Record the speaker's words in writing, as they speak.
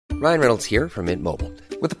Ryan Reynolds here from Mint Mobile.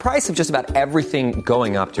 With the price of just about everything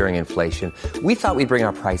going up during inflation, we thought we'd bring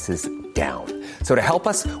our prices down. So to help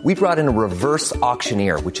us, we brought in a reverse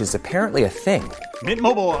auctioneer, which is apparently a thing. Mint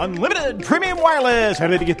Mobile Unlimited Premium Wireless. How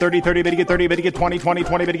to get 30, 30, bit to get 30, bit to get 20, 20,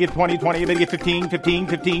 20, bit to get 20, 20, bit to get 15, 15,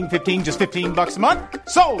 15, 15, just $15 a month?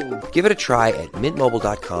 Sold! Give it a try at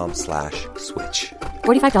mintmobile.com/switch.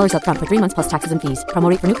 $45 up front for 3 months plus taxes and fees. Promo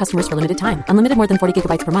rate for new customers for limited time. Unlimited more than 40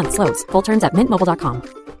 gigabytes per month. Slows full terms at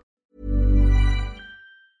mintmobile.com.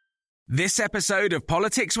 This episode of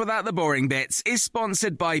Politics Without the Boring Bits is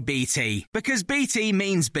sponsored by BT, because BT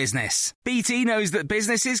means business. BT knows that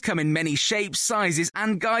businesses come in many shapes, sizes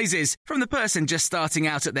and guises, from the person just starting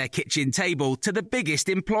out at their kitchen table to the biggest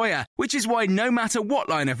employer, which is why no matter what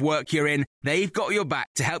line of work you're in, they've got your back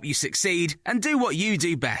to help you succeed and do what you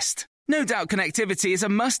do best. No doubt connectivity is a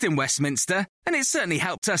must in Westminster, and it's certainly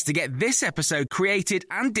helped us to get this episode created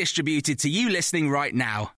and distributed to you listening right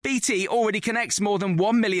now. BT already connects more than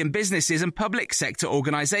 1 million businesses and public sector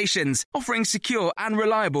organisations, offering secure and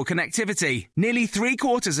reliable connectivity. Nearly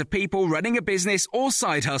 3/4 of people running a business or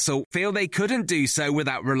side hustle feel they couldn't do so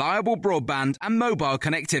without reliable broadband and mobile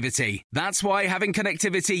connectivity. That's why having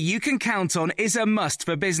connectivity you can count on is a must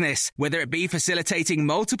for business, whether it be facilitating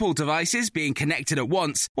multiple devices being connected at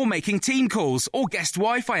once, or making team calls or guest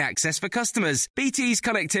Wi-Fi access for customers. BT's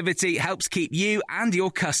connectivity helps keep you and your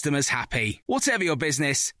customers happy. Whatever your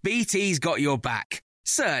business, BT's got your back.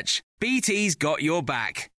 Search BT's got your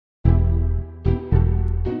back.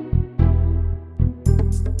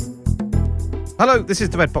 Hello, this is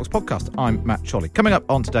the Red Box Podcast. I'm Matt Cholly. Coming up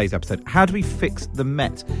on today's episode, how do we fix the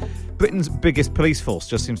Met? Britain's biggest police force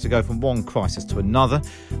just seems to go from one crisis to another,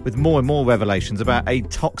 with more and more revelations about a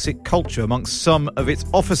toxic culture amongst some of its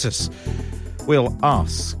officers. We'll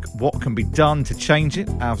ask what can be done to change it,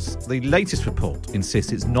 as the latest report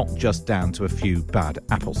insists it's not just down to a few bad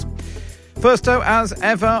apples. First, though, as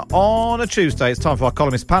ever, on a Tuesday, it's time for our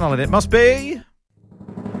columnist panel, and it must be...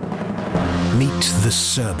 Meet the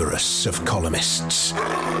Cerberus of columnists,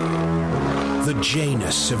 the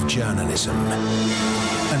Janus of journalism,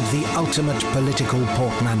 and the ultimate political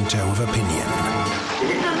portmanteau of opinion.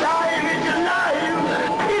 It's alive! It's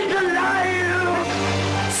alive! It's alive!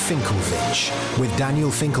 Finkelvich, with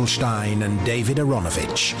Daniel Finkelstein and David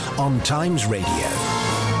Aronovich on Times Radio.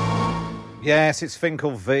 Yes, it's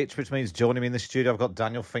Finkelvich, which means joining me in the studio, I've got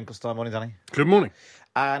Daniel Finkelstein. Morning, Danny. Good morning.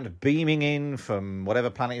 And beaming in from whatever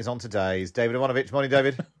planet he's on today is David Aronovich. Morning,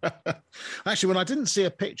 David. Actually, when I didn't see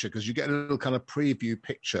a picture, because you get a little kind of preview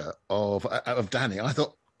picture of Danny, I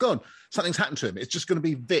thought, God, something's happened to him. It's just going to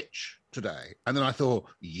be Vitch today. And then I thought,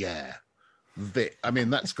 yeah, Vitch. I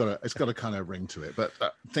mean, it's got a kind of ring to it. But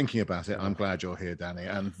thinking about it, I'm glad you're here, Danny,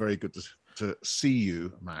 and very good to see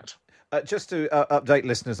you, Matt. Just to update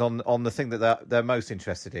listeners on the thing that they're most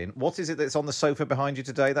interested in, what is it that's on the sofa behind you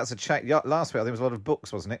today? That's a check. Last week, I think it was a lot of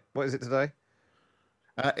books, wasn't it? What is it today?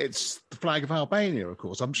 It's the flag of Albania, of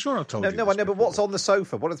course. I'm sure I've told you. No, I know, but what's on the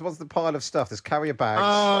sofa? What's the pile of stuff? There's carrier bags.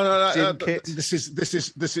 Oh, no, gym kit. This is.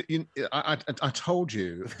 I told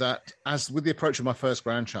you that as with the approach of my first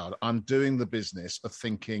grandchild, I'm doing the business of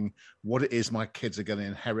thinking what it is my kids are going to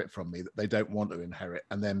inherit from me that they don't want to inherit,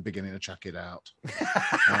 and then beginning to chuck it out.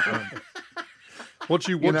 What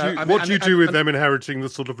do you do with them inheriting the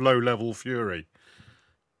sort of low-level fury?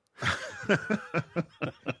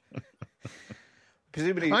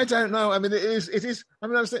 Presumably, I don't know. I mean, it is. I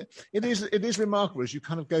mean, it is remarkable as you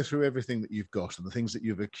kind of go through everything that you've got and the things that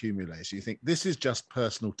you've accumulated. So you think this is just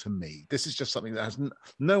personal to me. This is just something that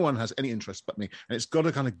no one has any interest but me, and it's got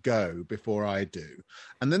to kind of go before I do.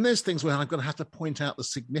 And then there's things where I'm going to have to point out the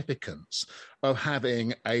significance of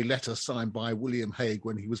having a letter signed by William Hague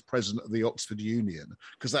when he was president of the Oxford Union,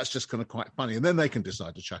 because that's just kind of quite funny. And then they can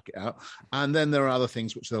decide to chuck it out. And then there are other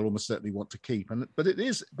things which they'll almost certainly want to keep. But it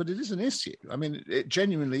is an issue. I mean, it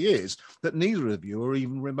genuinely is that neither of you are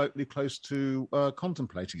even remotely close to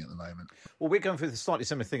contemplating at the moment. Well, we're going through the slightly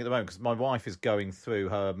similar thing at the moment because my wife is going through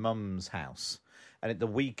her mum's house, and at the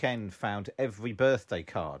weekend found every birthday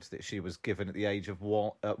card that she was given at the age of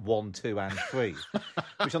 1, 2, and 3.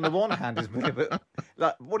 Which, on the one hand, is weird, but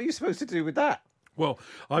like, what are you supposed to do with that? Well,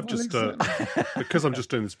 because I'm just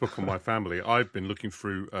doing this book on my family, I've been looking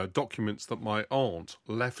through documents that my aunt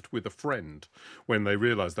left with a friend when they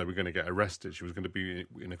realised they were going to get arrested. She was going to be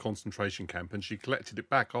in a concentration camp, and she collected it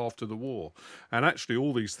back after the war. And actually,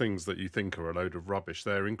 all these things that you think are a load of rubbish,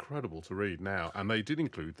 they're incredible to read now. And they did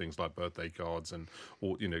include things like birthday cards and,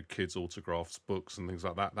 kids' autographs, books, and things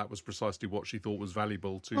like that. That was precisely what she thought was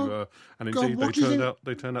valuable to her. And indeed, they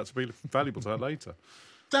turned out to be valuable to her later.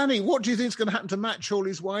 Danny, what do you think is going to happen to Matt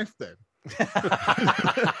Chorley's wife then?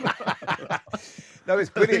 No, it's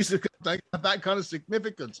brilliant. They have that kind of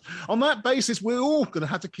significance. On that basis, we're all going to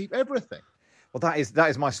have to keep everything. Well, that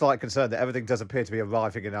is my slight concern, that everything does appear to be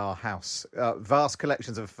arriving in our house. Vast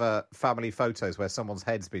collections of family photos where someone's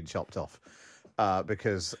head's been chopped off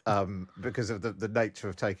because of the nature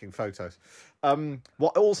of taking photos.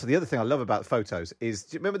 What also, the other thing I love about photos is,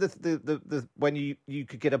 do you remember the when you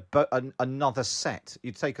could get another set?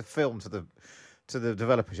 You'd take a film to the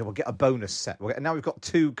developers, we'll get a bonus set. Now we've got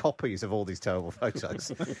 2 copies of all these terrible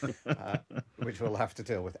photos, which we'll have to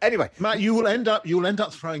deal with. Anyway, Matt, you'll end up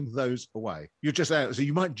throwing those away. You're just out, so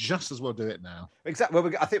you might just as well do it now. Exactly.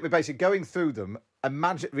 Well, I think we're basically going through them,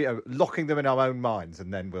 locking them in our own minds,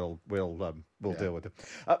 and then we'll deal with them.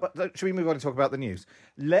 But should we move on and talk about the news?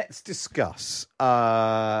 Let's discuss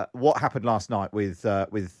what happened last night with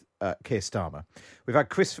Keir Starmer. We've had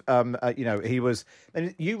Chris, he was...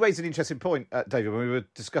 And you raised an interesting point, David, when we were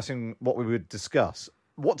discussing what we would discuss.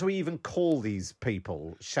 What do we even call these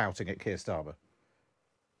people shouting at Keir Starmer?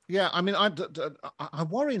 Yeah, I mean, I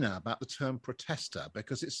worry now about the term protester,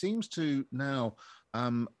 because it seems to now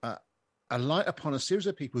alight upon a series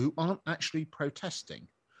of people who aren't actually protesting.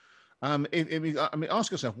 I mean,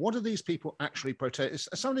 ask yourself, what do these people actually protest?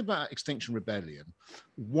 Somebody about Extinction Rebellion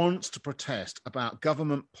wants to protest about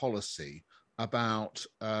government policy, about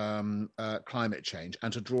climate change,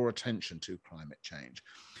 and to draw attention to climate change.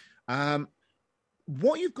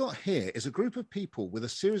 What you've got here is a group of people with a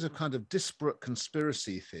series of kind of disparate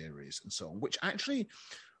conspiracy theories and so on, which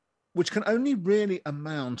can only really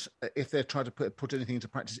amount, if they're trying to put anything into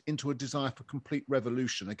practice, into a desire for complete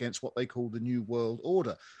revolution against what they call the New World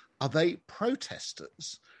Order. Are they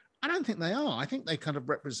protesters? I don't think they are. I think they kind of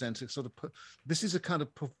represent this is a kind of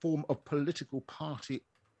form of political party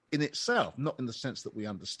in itself, not in the sense that we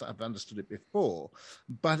have understood it before,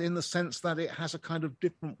 but in the sense that it has a kind of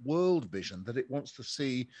different world vision that it wants to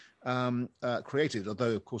see created,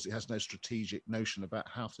 although, of course, it has no strategic notion about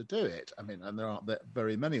how to do it. I mean, and there aren't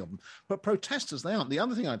very many of them. But protesters, they aren't. The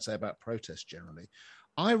other thing I'd say about protests generally,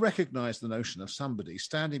 I recognise the notion of somebody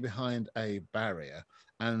standing behind a barrier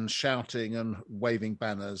and shouting and waving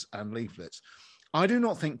banners and leaflets. I do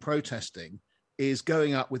not think protesting is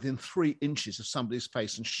going up within 3 inches of somebody's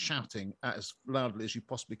face and shouting as loudly as you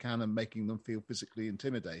possibly can and making them feel physically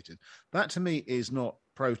intimidated. That, to me, is not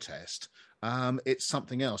protest. It's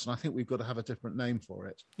something else, and I think we've got to have a different name for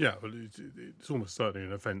it. Yeah, well, it's almost certainly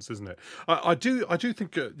an offence, isn't it? I do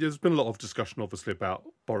think there's been a lot of discussion, obviously, about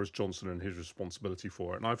Boris Johnson and his responsibility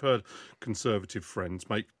for it, and I've heard Conservative friends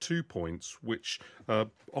make 2 points which,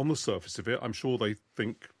 on the surface of it, I'm sure they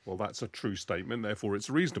think, well, that's a true statement, therefore it's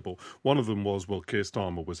reasonable. One of them was, well, Keir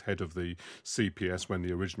Starmer was head of the CPS when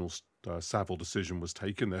the original Savile decision was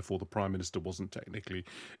taken, therefore the Prime Minister wasn't technically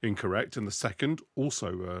incorrect. And the second,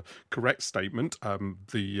 also a correct statement,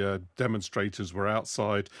 the demonstrators were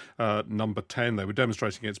outside number 10. They were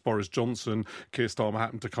demonstrating against Boris Johnson. Keir Starmer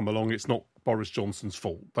happened to come along. It's not Boris Johnson's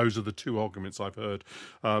fault. Those are the 2 arguments I've heard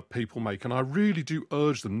people make. And I really do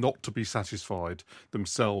urge them not to be satisfied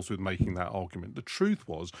themselves with making that argument. The truth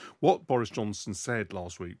was, what Boris Johnson said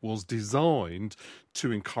last week was designed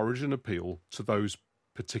to encourage an appeal to those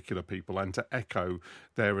particular people and to echo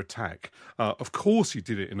their attack. Of course, he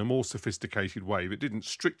did it in a more sophisticated way. But didn't,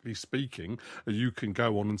 strictly speaking, you can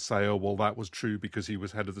go on and say, oh, well, that was true because he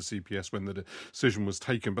was head of the CPS when the decision was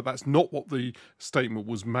taken. But that's not what the statement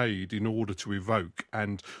was made in order to evoke.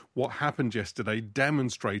 And what happened yesterday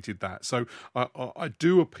demonstrated that. So I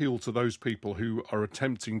do appeal to those people who are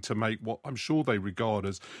attempting to make what I'm sure they regard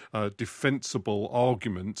as a defensible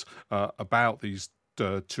argument about these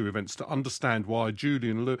 2 events, to understand why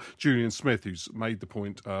Julian Smith, who's made the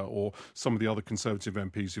point, or some of the other Conservative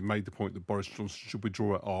MPs who've made the point that Boris Johnson should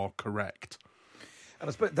withdraw it, are correct. And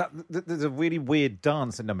I suppose there's a really weird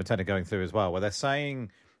dance in number 10 going through as well, where they're saying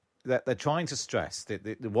that they're trying to stress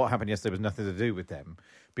that what happened yesterday was nothing to do with them,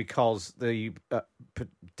 because the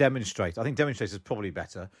demonstrators, I think demonstrators is probably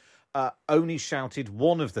better, only shouted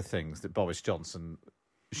one of the things that Boris Johnson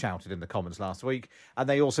shouted in the Commons last week, and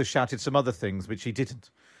they also shouted some other things which he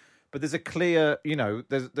didn't. But there's a clear,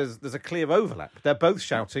 there's a clear overlap. They're both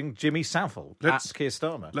shouting Jimmy Savile at Keir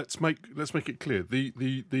Starmer. Let's make it clear.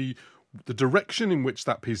 The direction in which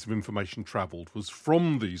that piece of information travelled was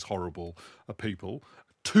from these horrible people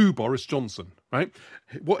to Boris Johnson, right?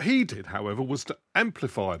 What he did, however, was to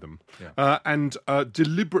amplify them and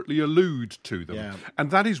deliberately allude to them. Yeah. And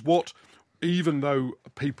that is what even though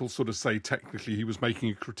people sort of say technically he was making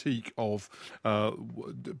a critique of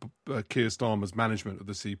Keir Starmer's management of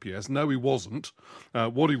the CPS, no, he wasn't.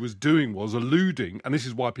 What he was doing was alluding, and this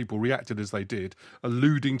is why people reacted as they did,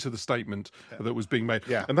 alluding to the statement that was being made.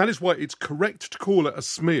 Yeah. And that is why it's correct to call it a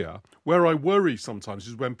smear. Where I worry sometimes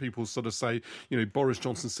is when people sort of say, Boris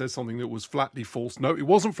Johnson says something that was flatly false. No, it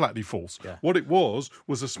wasn't flatly false. Yeah. What it was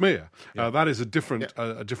a smear. That is a different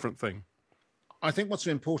thing. I think what's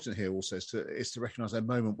important here also is to recognise a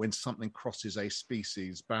moment when something crosses a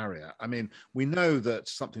species barrier. I mean, we know that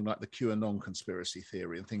something like the QAnon conspiracy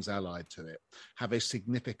theory and things allied to it have a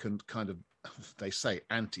significant kind of, they say,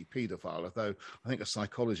 anti-paedophile, although I think a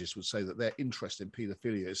psychologist would say that their interest in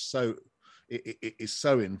paedophilia is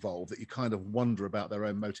so involved that you kind of wonder about their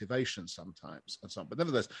own motivations sometimes. But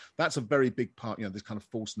nevertheless, that's a very big part, these kind of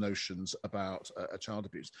false notions about child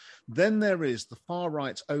abuse. Then there is the far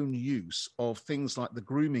right's own use of things like the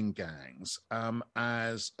grooming gangs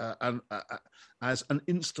as an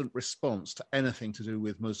instant response to anything to do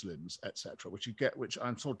with Muslims, etc., which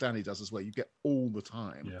I'm sure Danny does as well. You get all the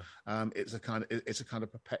time. Yeah. It's a kind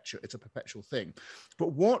of perpetual thing.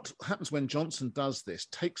 But what happens when Johnson does this?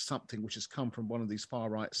 Takes something which has come from one of these far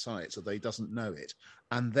right sites, although he doesn't know it,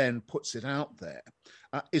 and then puts it out there,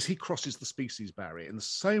 is he crosses the species barrier in the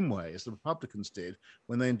same way as the Republicans did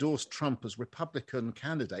when they endorsed Trump as Republican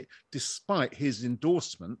candidate, despite his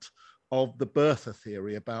endorsement of the birther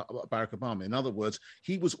theory about Barack Obama. In other words,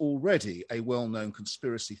 he was already a well-known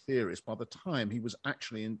conspiracy theorist by the time he was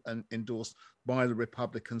actually endorsed by the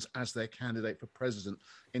Republicans as their candidate for president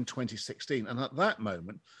in 2016. And at that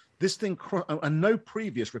moment, this thing, and no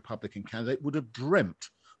previous Republican candidate would have dreamt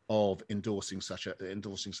of endorsing such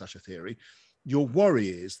a theory. Your worry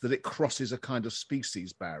is that it crosses a kind of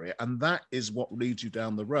species barrier, and that is what leads you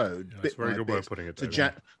down the road. That's a very good way of putting it.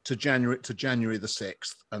 To January the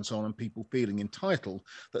 6th, and so on, and people feeling entitled.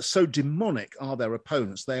 That so demonic are their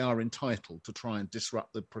opponents, they are entitled to try and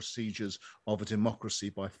disrupt the procedures of a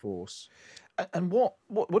democracy by force. And what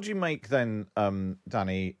do you make then,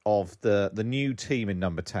 Danny, of the new team in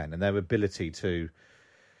Number 10 and their ability to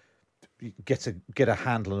get a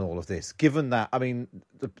handle on all of this, given that, I mean,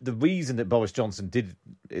 the reason that Boris Johnson did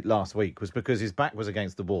it last week was because his back was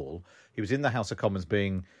against the wall. He was in the House of Commons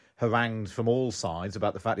being harangued from all sides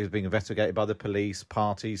about the fact he was being investigated by the police,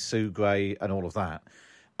 parties, Sue Gray and all of that.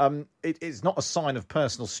 It's not a sign of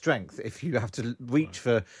personal strength if you have to reach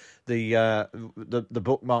for the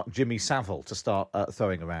bookmark Jimmy Savile to start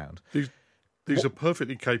throwing around. These are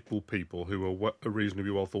perfectly capable people who are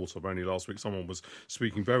reasonably well thought of. Only last week someone was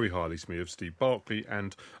speaking very highly to me of Steve Barclay,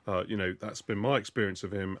 and that's been my experience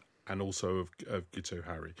of him and also of Gito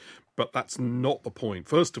Harry. But that's not the point.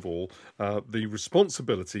 First of all, the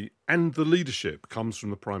responsibility and the leadership comes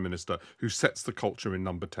from the Prime Minister, who sets the culture in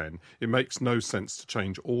Number 10. It makes no sense to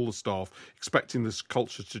change all the staff, expecting this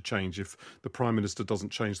culture to change if the Prime Minister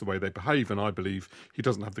doesn't change the way they behave, and I believe he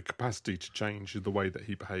doesn't have the capacity to change the way that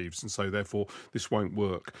he behaves, and so therefore this won't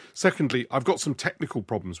work. Secondly, I've got some technical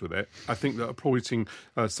problems with it. I think that appointing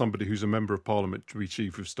somebody who's a Member of Parliament to be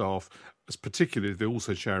Chief of Staff, as particularly if they're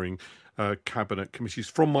also chairing cabinet committees,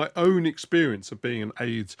 from my own experience of being an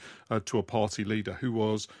aide to a party leader who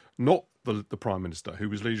was not the Prime Minister, who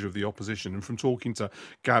was leader of the opposition, and from talking to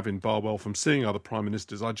Gavin Barwell, from seeing other Prime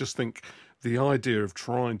Ministers, I just think the idea of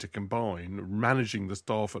trying to combine managing the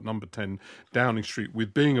staff at Number 10 Downing Street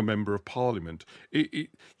with being a Member of Parliament,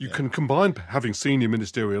 you can combine having senior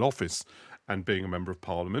ministerial office and being a Member of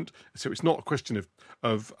Parliament. So it's not a question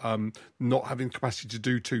of not having the capacity to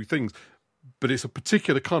do two things. But it's a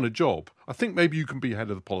particular kind of job. I think maybe you can be head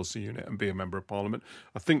of the policy unit and be a Member of Parliament.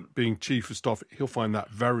 I think being Chief of Staff, he'll find that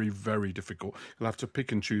very, very difficult. He'll have to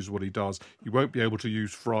pick and choose what he does. He won't be able to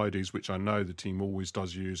use Fridays, which I know the team always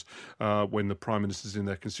does use, when the Prime Minister's in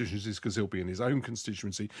their constituencies, because he'll be in his own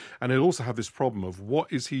constituency. And he'll also have this problem of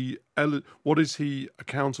what is he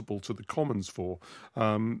accountable to the Commons for?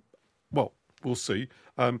 We'll see.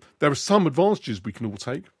 There are some advantages we can all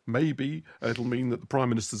take. Maybe it'll mean that the Prime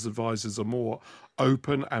Minister's advisors are more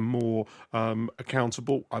open and more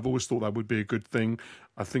accountable. I've always thought that would be a good thing.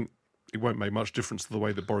 I think it won't make much difference to the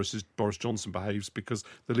way that Boris Johnson behaves, because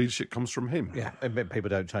the leadership comes from him. Yeah, people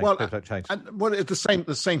don't change. Well, people don't change.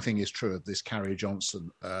 The same thing is true of this Carrie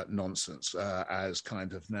Johnson nonsense, as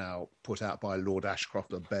kind of now put out by Lord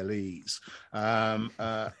Ashcroft of Belize,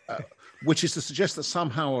 which is to suggest that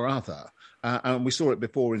somehow or other And we saw it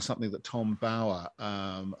before in something that Tom Bauer,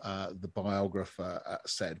 the biographer,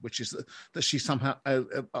 said, which is that she somehow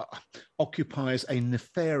occupies a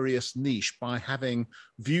nefarious niche by having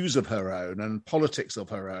views of her own and politics of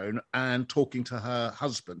her own and talking to her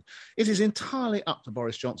husband. It is entirely up to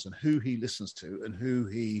Boris Johnson who he listens to and who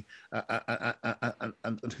he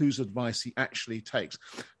and whose advice he actually takes.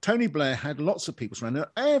 Tony Blair had lots of people surrounding him.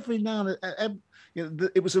 Every now and then,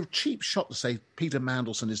 it was a cheap shot to say Peter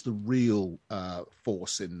Mandelson is the real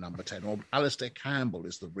force in Number 10, or Alastair Campbell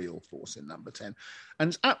is the real force in Number 10. And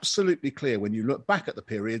it's absolutely clear when you look back at the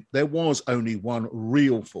period, there was only one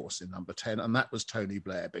real force in Number 10, and that was Tony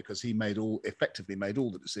Blair, because he effectively made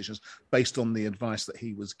all the decisions based on the advice that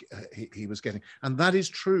he was getting. And that is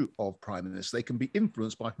true of prime ministers. They can be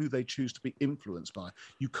influenced by who they choose to be influenced by.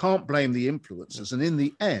 You can't blame the influencers, and in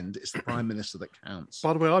the end, it's the prime minister that counts.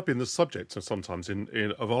 By the way, I've been the subject of sometimes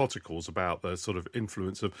of articles about the sort of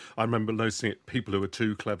influence of. I remember noticing people who were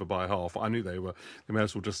too clever by half. I knew they may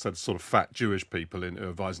as well just said sort of fat Jewish people in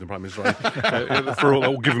advising the prime minister for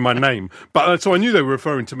all giving my name. But so I knew they were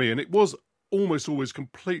referring to me, and it was almost always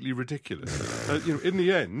completely ridiculous. In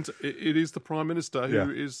the end, it is the prime minister who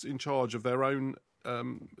is in charge of their own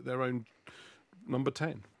Number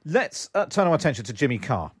 10. Let's turn our attention to Jimmy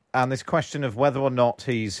Carr and this question of whether or not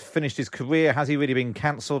he's finished his career. Has he really been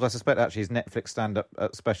cancelled? I suspect actually his Netflix stand-up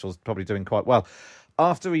special is probably doing quite well.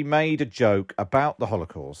 After he made a joke about the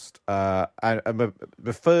Holocaust and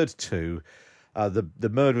referred to the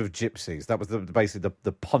murder of gypsies. That was basically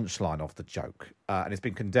the punchline of the joke. And it's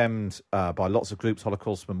been condemned by lots of groups,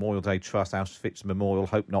 Holocaust Memorial Day Trust, Auschwitz Memorial,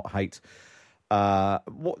 Hope Not Hate.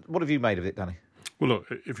 What have you made of it, Danny? Well, look,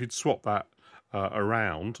 if he'd swapped that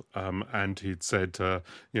around and he'd said, the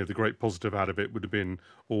great positive out of it would have been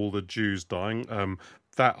all the Jews dying,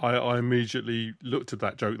 that I immediately looked at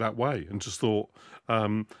that joke that way and just thought,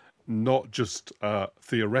 not just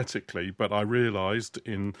theoretically, but I realised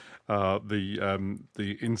in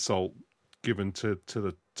the insult given to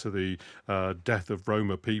the death of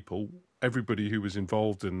Roma people, everybody who was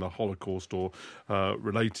involved in the Holocaust or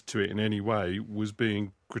related to it in any way was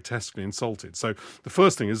being grotesquely insulted. So the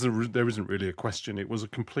first thing is there isn't really a question. It was a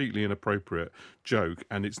completely inappropriate joke,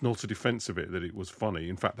 and it's not a defence of it that it was funny.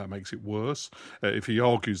 In fact, that makes it worse. If he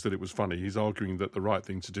argues that it was funny, he's arguing that the right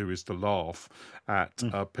thing to do is to laugh at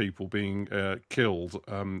people being killed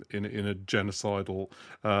in a genocidal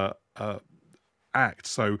act.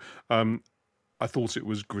 So I thought it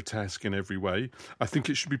was grotesque in every way. I think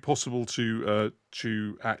it should be possible to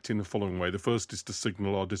act in the following way. The first is to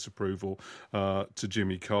signal our disapproval to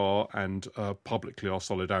Jimmy Carr and publicly our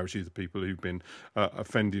solidarity to the people who've been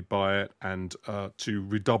offended by it, and to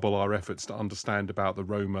redouble our efforts to understand about the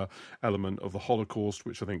Roma element of the Holocaust,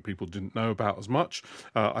 which I think people didn't know about as much.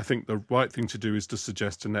 I think the right thing to do is to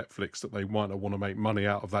suggest to Netflix that they might not want to make money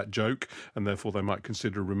out of that joke, and therefore they might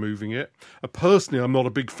consider removing it. Personally, I'm not a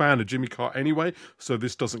big fan of Jimmy Carr anyway, so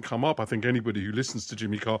this doesn't come up. I think anybody who listens to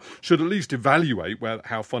Jimmy Carr should at least evaluate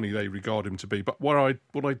how funny they regard him to be. But what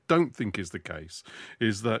I don't think is the case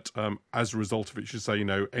is that as a result of it, you should say,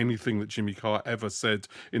 anything that Jimmy Carr ever said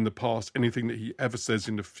in the past, anything that he ever said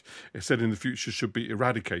in the future should be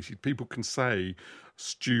eradicated. People can say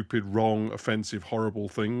stupid, wrong, offensive, horrible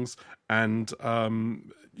things, and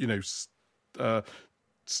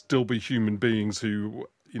still be human beings who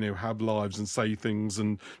have lives and say things,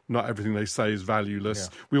 and not everything they say is valueless.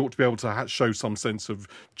 Yeah. We ought to be able to show some sense of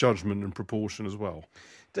judgment and proportion as well.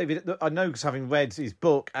 David, I know, because having read his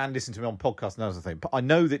book and listened to him on podcasts and other things, but I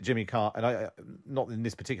know that Jimmy Carr, and not in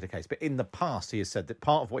this particular case, but in the past he has said that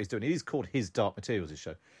part of what he's doing, it is called His Dark Materials, his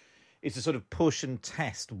show, is to sort of push and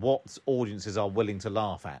test what audiences are willing to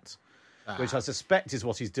laugh at, which I suspect is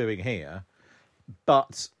what he's doing here,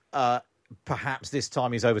 but perhaps this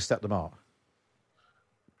time he's overstepped the mark.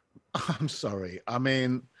 I'm sorry. I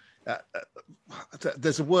mean,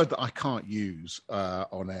 there's a word that I can't use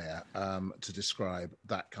on air to describe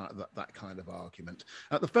that kind of argument.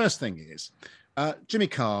 The first thing is, Jimmy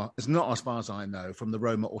Carr is not, as far as I know, from the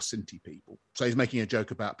Roma or Sinti people. So he's making a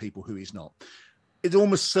joke about people who he's not. It's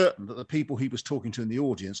almost certain that the people he was talking to in the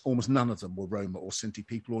audience, almost none of them were Roma or Sinti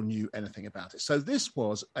people or knew anything about it. So this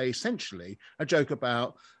was essentially a joke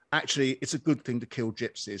about, actually, it's a good thing to kill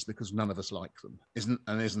gypsies because none of us like them. Isn't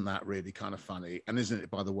that really kind of funny? And isn't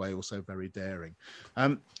it, by the way, also very daring?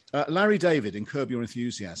 Larry David in Curb Your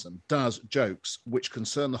Enthusiasm does jokes which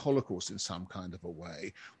concern the Holocaust in some kind of a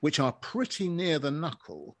way, which are pretty near the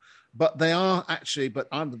knuckle, but they are actually, but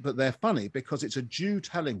they're funny because it's a Jew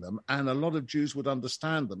telling them, and a lot of Jews would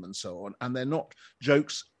understand them and so on. And they're not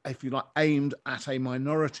jokes, if you like, aimed at a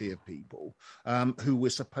minority of people who we're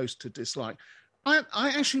supposed to dislike. I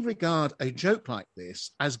actually regard a joke like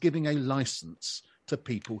this as giving a license to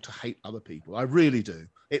people to hate other people. I really do.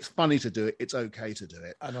 It's funny to do it. It's okay to do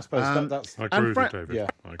it. And I suppose that's... I agree with you, David. Yeah.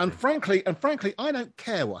 And frankly, I don't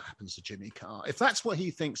care what happens to Jimmy Carr. If that's what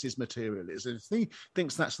he thinks his material is, if he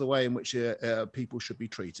thinks that's the way in which people should be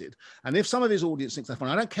treated, and if some of his audience thinks they're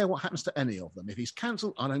funny, I don't care what happens to any of them. If he's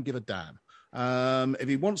cancelled, I don't give a damn. If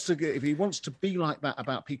he wants to be like that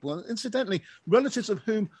about people, and incidentally, relatives of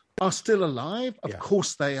whom are still alive, of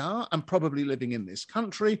course they are, and probably living in this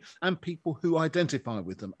country, and people who identify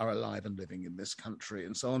with them are alive and living in this country,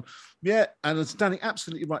 and so on. Yeah, and as Danny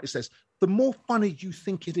absolutely rightly says, the more funny you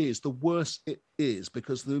think it is, the worse it is,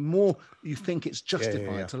 because the more you think it's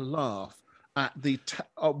justified to laugh at the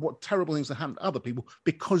what terrible things that happen to other people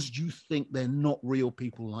because you think they're not real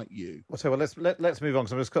people like you. Well, let's move on,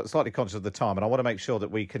 because I'm just slightly conscious of the time, and I want to make sure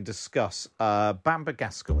that we can discuss Bamber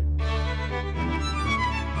Gascoigne.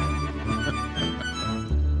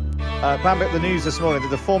 Bamber, the news this morning that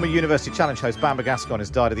the former University Challenge host Bamber Gascoigne has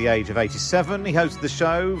died at the age of 87. He hosted the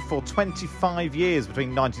show for 25 years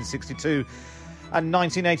between 1962 and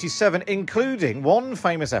 1987, including one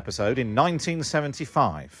famous episode in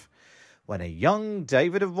 1975. When a young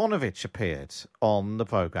David Aaronovitch appeared on the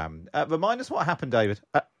programme. Remind us what happened, David.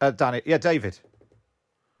 Danny. Yeah, David.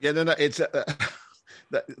 Yeah, no, it's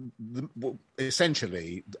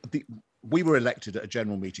essentially we were elected at a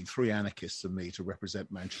general meeting, 3 anarchists and me, to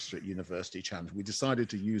represent Manchester at University Challenge. We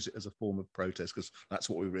decided to use it as a form of protest because that's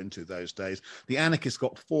what we were into those days. The anarchists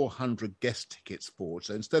got 400 guest tickets forward.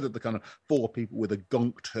 So instead of the kind of 4 people with a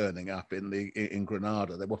gonk turning up in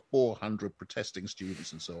Granada, there were 400 protesting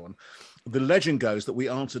students and so on. The legend goes that we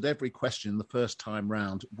answered every question the first time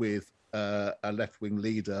round with a left-wing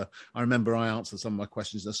leader. I remember I answered some of my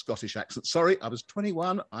questions in a Scottish accent. Sorry, I was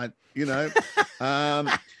 21.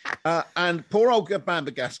 And poor old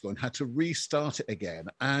Bamber Gascoigne had to restart it again.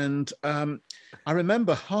 And I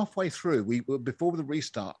remember halfway through, before the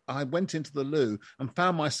restart, I went into the loo and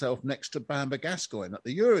found myself next to Bamber Gascoigne at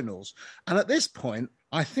the urinals. And at this point,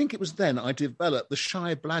 I think it was then I developed the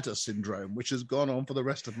shy bladder syndrome, which has gone on for the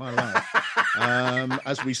rest of my life.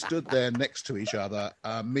 As we stood there next to each other,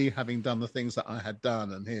 me having done the things that I had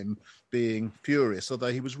done and him being furious,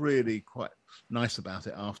 although he was really quite nice about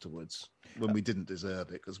it afterwards when we didn't deserve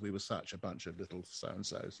it because we were such a bunch of little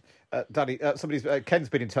so-and-sos. Danny, Ken's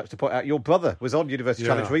been in touch to point out your brother was on University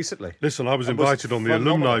Challenge recently. Listen, I was invited on the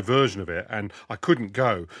alumni version of it and I couldn't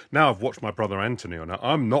go. Now I've watched my brother Anthony on it.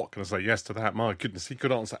 I'm not going to say yes to that. My goodness, he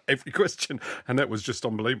could answer every question and that was just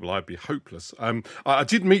unbelievable. I'd be hopeless. I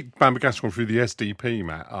did meet Bamber Gascoigne through the SDP,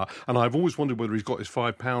 Matt, and I've always wondered whether he's got his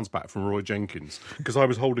 £5 back from Roy Jenkins because I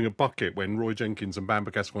was holding a bucket when Roy Jenkins and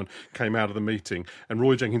Bamber Gascoigne came out of the meeting and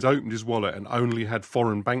Roy Jenkins opened his wallet and only had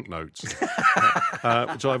foreign banknotes,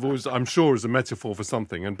 which I'm sure is a metaphor for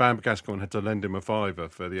something. And Bamber Gascoigne had to lend him a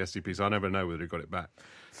 £5 for the SDP, so I never know whether he got it back.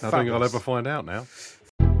 I don't think I'll ever find out now.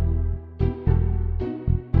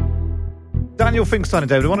 Daniel Finkelstein and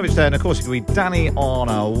David Aaronovitch there, and of course you can read Danny on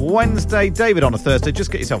a Wednesday, David on a Thursday.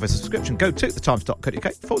 Just get yourself a subscription. Go to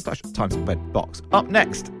thetimes.co.uk/Times Box. Up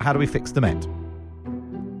next, how do we fix the Met?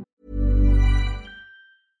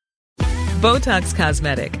 Botox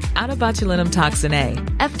Cosmetic, out of botulinum toxin A,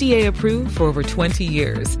 FDA approved for over 20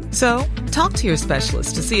 years. So, talk to your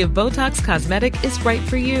specialist to see if Botox Cosmetic is right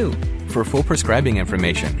for you. For full prescribing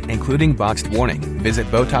information, including boxed warning, visit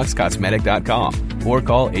BotoxCosmetic.com or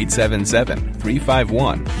call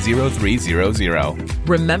 877-351-0300.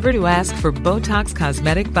 Remember to ask for Botox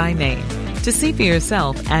Cosmetic by name. To see for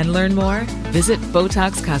yourself and learn more, visit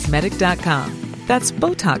BotoxCosmetic.com. That's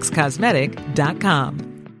BotoxCosmetic.com.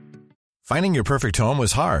 Finding your perfect home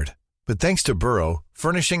was hard, but thanks to Burrow,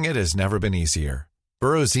 furnishing it has never been easier.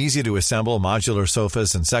 Burrow's easy-to-assemble modular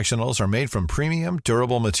sofas and sectionals are made from premium,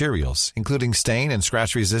 durable materials, including stain and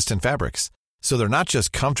scratch-resistant fabrics. So they're not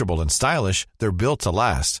just comfortable and stylish, they're built to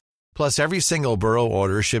last. Plus, every single Burrow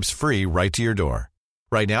order ships free right to your door.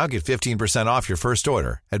 Right now, get 15% off your first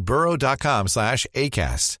order at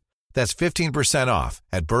burrow.com/ACAST. That's 15% off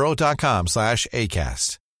at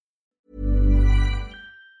burrow.com/ACAST.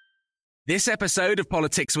 This episode of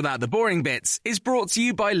Politics Without the Boring Bits is brought to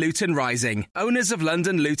you by Luton Rising, owners of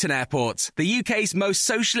London Luton Airport, the UK's most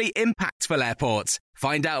socially impactful airport.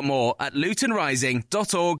 Find out more at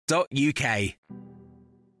lutonrising.org.uk.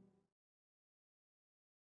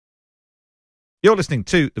 You're listening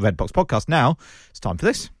to the Red Box Podcast. Now, it's time for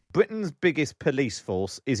this. Britain's biggest police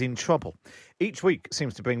force is in trouble. Each week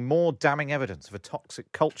seems to bring more damning evidence of a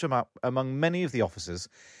toxic culture among many of the officers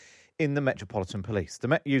in the Metropolitan Police. The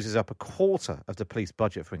Met uses up a quarter of the police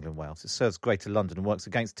budget for England and Wales. It serves Greater London and works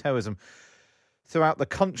against terrorism throughout the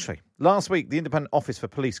country. Last week, the Independent Office for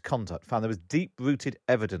Police Conduct found there was deep-rooted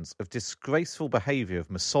evidence of disgraceful behaviour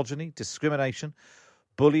of misogyny, discrimination,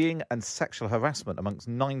 bullying and sexual harassment amongst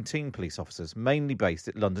 19 police officers, mainly based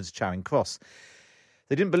at London's Charing Cross.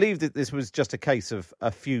 They didn't believe that this was just a case of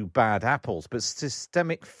a few bad apples, but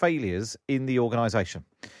systemic failures in the organisation.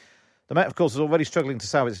 The Met, of course, was already struggling to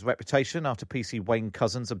salvage its reputation after PC Wayne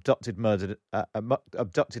Couzens abducted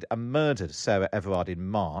and murdered Sarah Everard in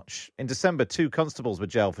March. In December, 2 constables were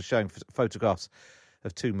jailed for showing photographs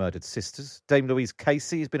of 2 murdered sisters. Dame Louise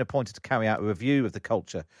Casey has been appointed to carry out a review of the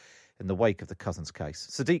culture in the wake of the Couzens case.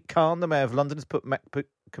 Sadiq Khan, the Mayor of London, has put Met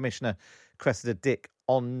Commissioner Cressida Dick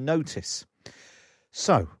on notice.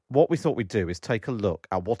 So, what we thought we'd do is take a look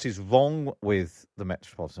at what is wrong with the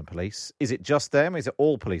Metropolitan Police. Is it just them? Is it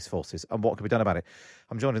all police forces? And what can be done about it?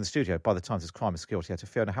 I'm joined in the studio by the Times' crime and security editor,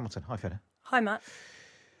 Fiona Hamilton. Hi, Fiona. Hi, Matt.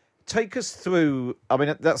 Take us through, I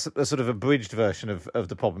mean, that's a sort of abridged version of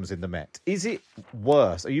the problems in the Met. Is it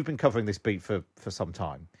worse? You've been covering this beat for some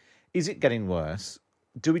time. Is it getting worse?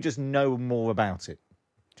 Do we just know more about it,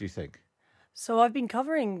 do you think? So I've been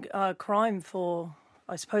covering crime for,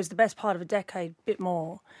 I suppose, the best part of a decade, a bit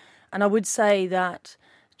more. And I would say that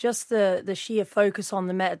just the sheer focus on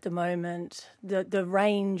the Met at the moment, the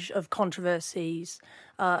range of controversies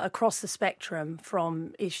across the spectrum,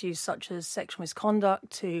 from issues such as sexual misconduct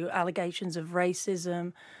to allegations of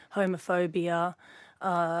racism, homophobia,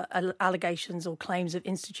 allegations or claims of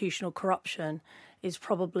institutional corruption, is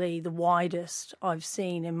probably the widest I've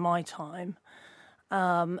seen in my time.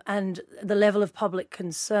 And the level of public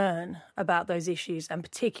concern about those issues, and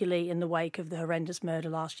particularly in the wake of the horrendous murder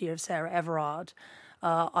last year of Sarah Everard,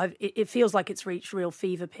 it feels like it's reached real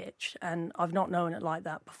fever pitch, and I've not known it like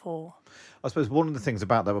that before. I suppose one of the things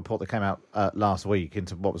about that report that came out last week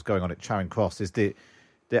into what was going on at Charing Cross is that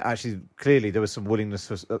actually clearly there was some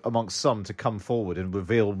willingness amongst some to come forward and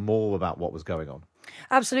reveal more about what was going on.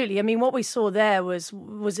 Absolutely. I mean, what we saw there was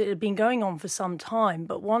it had been going on for some time,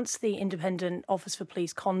 but once the Independent Office for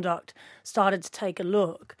Police Conduct started to take a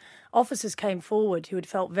look, officers came forward who had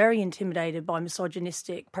felt very intimidated by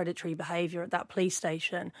misogynistic, predatory behaviour at that police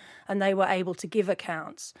station, and they were able to give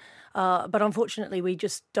accounts. But unfortunately, we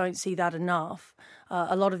just don't see that enough.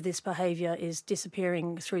 A lot of this behaviour is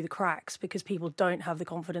disappearing through the cracks because people don't have the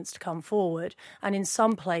confidence to come forward. And in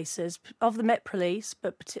some places of the Met Police,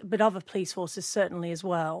 but other police forces certainly as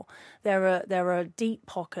well, there are deep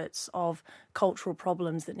pockets of cultural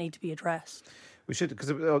problems that need to be addressed. We should, because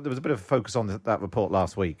there was a bit of a focus on that report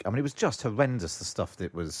last week. I mean, it was just horrendous, the stuff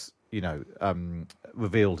that was,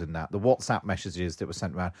 revealed in that. The WhatsApp messages that were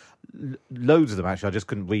sent around, loads of them actually, I just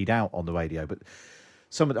couldn't read out on the radio, but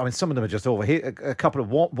some of them are just over here. A couple of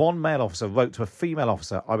one male officer wrote to a female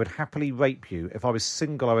officer, "I would happily rape you. If I was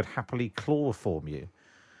single, I would happily chloroform you."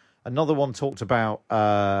 Another one talked about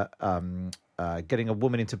getting a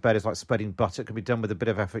woman into bed is like spreading butter. It can be done with a bit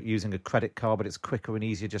of effort using a credit card, but it's quicker and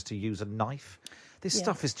easier just to use a knife. This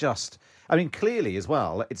stuff is just, I mean, clearly as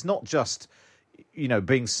well, it's not just,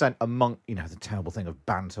 being sent among, the terrible thing of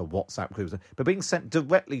banter, WhatsApp groups, but being sent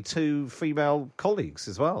directly to female colleagues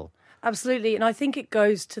as well. Absolutely. And I think it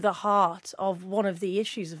goes to the heart of one of the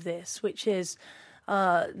issues of this, which is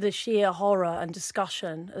the sheer horror and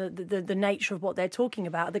discussion, the nature of what they're talking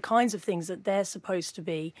about, the kinds of things that they're supposed to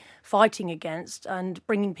be fighting against and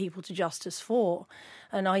bringing people to justice for.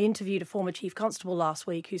 And I interviewed a former chief constable last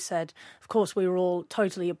week who said, of course, we were all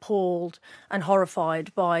totally appalled and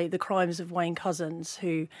horrified by the crimes of Wayne Couzens,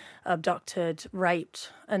 who abducted,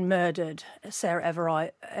 raped and murdered Sarah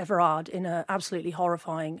Everard in an absolutely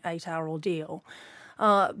horrifying 8-hour ordeal.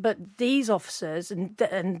 But these officers and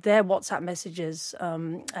their WhatsApp messages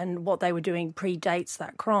and what they were doing predates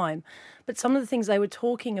that crime. But some of the things they were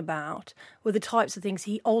talking about were the types of things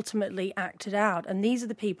he ultimately acted out. And these are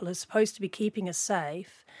the people who are supposed to be keeping us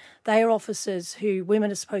safe. They are officers who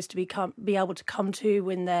women are supposed to be able to come to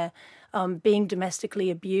when they're being domestically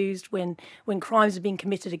abused, when crimes are being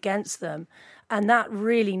committed against them. And that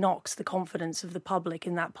really knocks the confidence of the public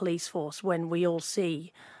in that police force when we all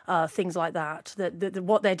see things like that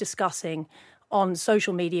what they're discussing on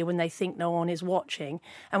social media when they think no one is watching.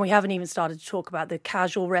 And we haven't even started to talk about the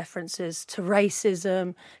casual references to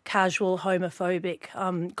racism, casual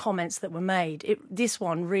homophobic comments that were made. This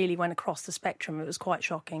one really went across the spectrum. It was quite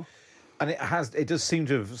shocking. And it does seem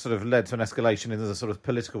to have sort of led to an escalation in the sort of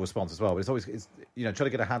political response as well. But it's always, trying to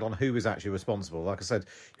get a hand on who is actually responsible. Like I said,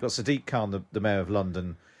 you've got Sadiq Khan, the Mayor of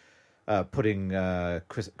London, putting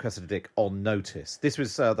Cressida Dick on notice. This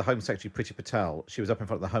was the Home Secretary, Priti Patel. She was up in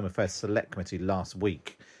front of the Home Affairs Select Committee last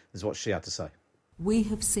week. This is what she had to say. We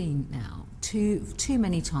have seen now too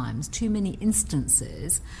many times, too many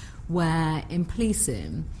instances where in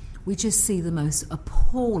policing we just see the most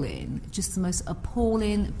appalling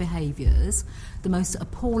behaviours, the most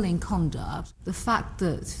appalling conduct. The fact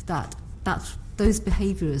that those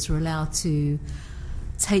behaviours are allowed to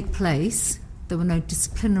take place, there were no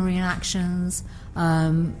disciplinary actions,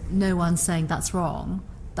 no one saying that's wrong,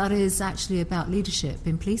 that is actually about leadership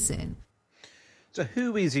in policing. So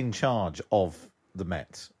who is in charge of the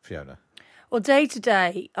Met, Fiona? Well, day to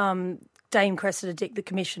day, Dame Cressida Dick, the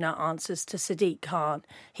Commissioner, answers to Sadiq Khan.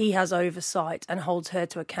 He has oversight and holds her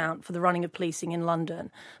to account for the running of policing in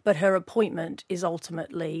London. But her appointment is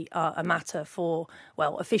ultimately a matter for,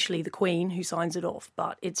 well, officially the Queen, who signs it off,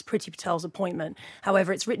 but it's Priti Patel's appointment.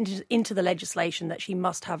 However, it's written into the legislation that she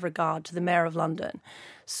must have regard to the Mayor of London.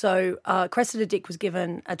 So Cressida Dick was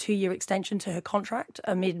given a 2-year extension to her contract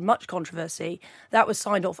amid much controversy. That was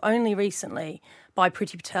signed off only recently by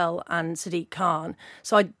Priti Patel and Sadiq Khan.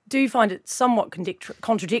 So I do find it somewhat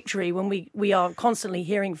contradictory when we are constantly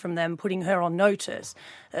hearing from them, putting her on notice.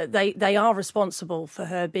 They are responsible for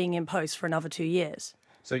her being in post for another 2 years.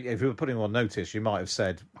 So if you were putting her on notice, you might have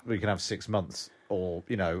said we can have 6 months, or,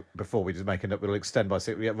 before we just make it up, we'll extend by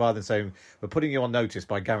 6, rather than saying we're putting you on notice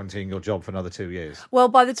by guaranteeing your job for another 2 years. Well,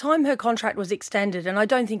 by the time her contract was extended, and I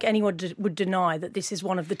don't think anyone would deny that this is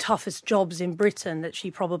one of the toughest jobs in Britain that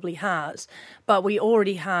she probably has, but we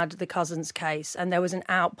already had the Cousins case, and there was an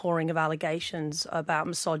outpouring of allegations about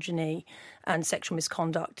misogyny and sexual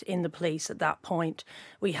misconduct in the police at that point.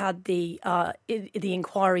 We had the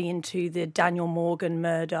inquiry into the Daniel Morgan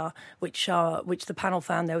murder, which the panel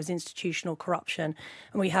found there was institutional corruption.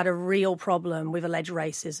 And we had a real problem with alleged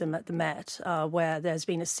racism at the Met, where there's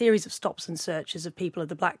been a series of stops and searches of people of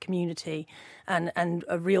the black community and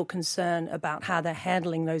a real concern about how they're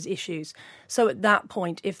handling those issues. So at that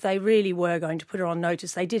point, if they really were going to put her on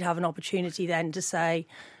notice, they did have an opportunity then to say,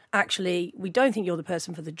 actually, we don't think you're the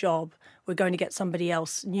person for the job. We're going to get somebody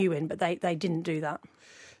else new in, but they didn't do that.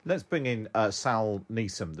 Let's bring in Sal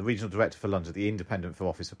Neeson, the Regional Director for London, the Independent for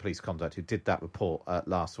Office for Police Conduct, who did that report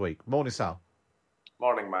last week. Morning, Sal.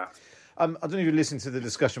 Morning, Matt. I don't know if you listened to the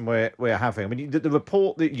discussion we're having. I mean, the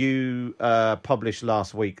report that you published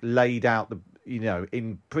last week laid out,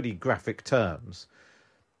 in pretty graphic terms,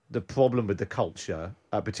 the problem with the culture,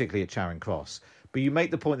 particularly at Charing Cross. But you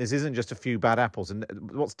make the point this isn't just a few bad apples. And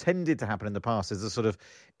what's tended to happen in the past is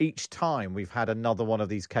each time we've had another one of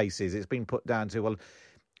these cases, it's been put down to, well,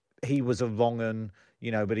 he was a wrong un,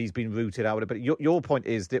 but he's been rooted out. But your point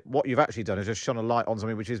is that what you've actually done is just shone a light on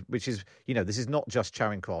something which is this is not just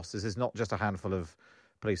Charing Cross. This is not just a handful of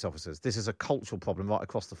police officers. This is a cultural problem right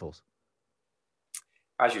across the force.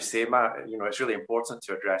 As you say, Matt, it's really important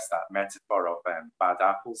to address that metaphor of bad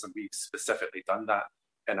apples, and we've specifically done that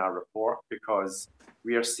in our report because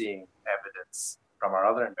we are seeing evidence from our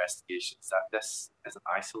other investigations that this isn't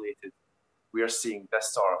isolated. We are seeing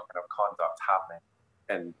this sort of kind of conduct happening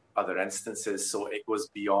in other instances. So it goes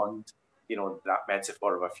beyond, that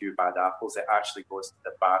metaphor of a few bad apples. It actually goes to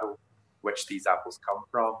the barrel which these apples come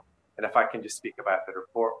from. And if I can just speak about the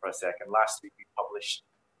report for a second, last week we published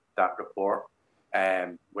that report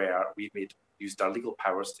where we used our legal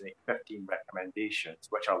powers to make 15 recommendations,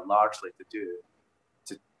 which are largely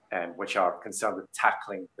which are concerned with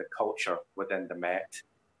tackling the culture within the Met.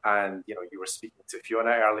 And you were speaking to Fiona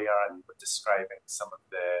earlier, and you were describing some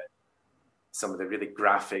of the really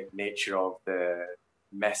graphic nature of the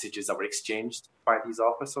messages that were exchanged by these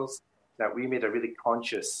officers. Now, we made a really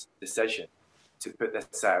conscious decision to put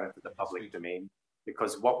this out into the public domain,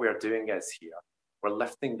 because what we're doing is we're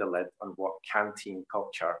lifting the lid on what canteen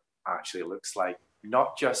culture actually looks like,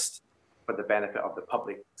 not just for the benefit of the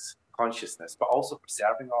public's consciousness, but also for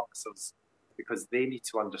serving officers, because they need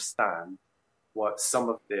to understand what some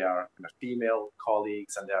of their kind of female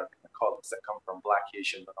colleagues and their colleagues that come from Black,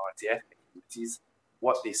 Asian, minority ethnic communities,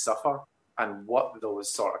 what they suffer and what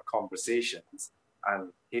those sort of conversations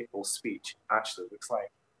and hateful speech actually looks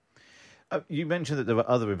like. You mentioned that there were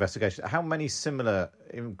other investigations. How many similar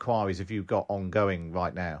inquiries have you got ongoing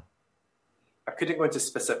right now? I couldn't go into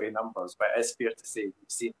specific numbers, but it's fair to say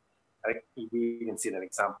we even seen an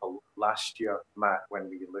example last year, Matt, when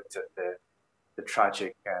we looked at the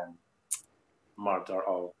tragic murder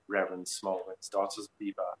of Reverend Smallwood's daughters,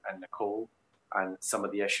 Viva and Nicole, and some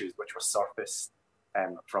of the issues which were surfaced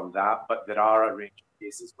from that. But there are a range of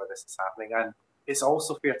cases where this is happening. And it's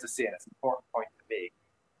also fair to say, and it's an important point to make,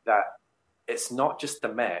 that it's not just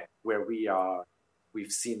the Met where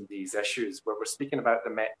we've seen these issues, where we're speaking about the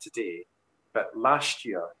Met today. But last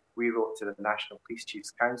year, we wrote to the National Police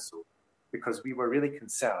Chiefs Council because we were really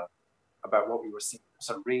concerned about what we were seeing.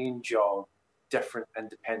 There's a range of different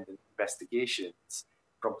independent investigations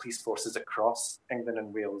from police forces across England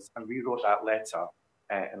and Wales, and we wrote that letter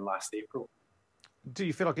in last April. Do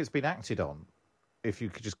you feel like it's been acted on? If you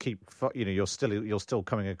could just keep, you're still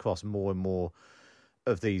coming across more and more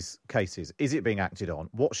of these cases. Is it being acted on?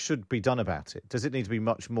 What should be done about it? Does it need to be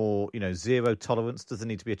much more, zero tolerance? Does there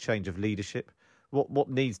need to be a change of leadership? What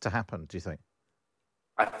needs to happen, do you think?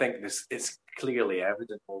 I think it's clearly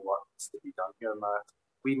evident what needs to be done here, Matt.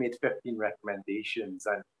 We made 15 recommendations,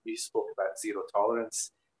 and you spoke about zero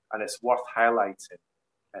tolerance, and it's worth highlighting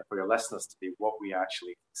for your listeners today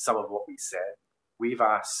some of what we said. We've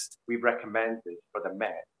recommended for the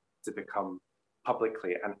Met to become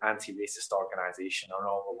publicly an anti-racist organisation and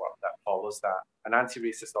all the work that follows that. An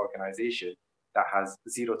anti-racist organisation that has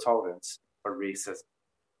zero tolerance for racism,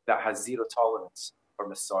 that has zero tolerance for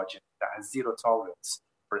misogyny, that has zero tolerance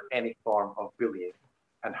for any form of bullying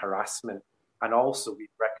and harassment. And also we've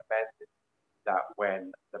recommended that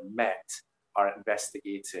when the Met are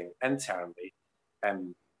investigating internally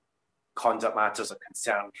conduct matters or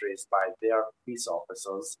concerns raised by their police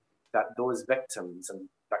officers, that those victims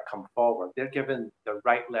that come forward, they're given the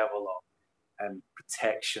right level of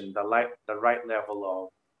protection, the right level of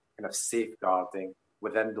kind of safeguarding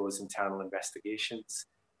within those internal investigations.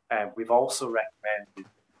 We've also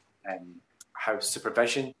recommended how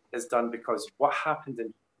supervision is done, because what happened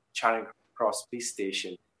in Charing Cross Police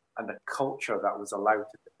Station and the culture that was allowed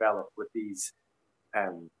to develop with these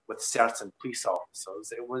with certain police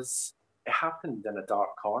officers, it happened in a dark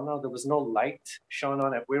corner. There was no light shone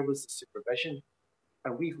on it. Where was the supervision?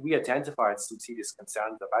 And we identified some serious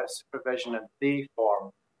concerns about supervision, and they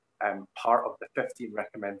form part of the 15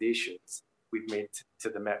 recommendations we've made to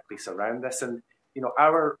the Met Police around this. And,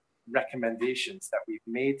 our recommendations that we've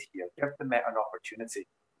made here give the Met an opportunity.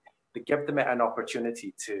 They give the Met an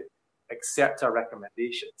opportunity to accept our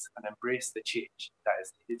recommendations and embrace the change that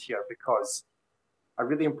is needed here, because a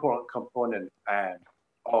really important component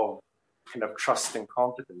of kind of trust and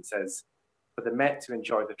confidence is for the Met to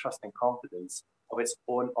enjoy the trust and confidence of its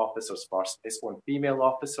own officers first, its own female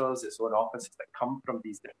officers, its own officers that come from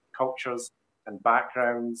these different cultures and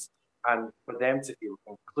backgrounds, and for them to feel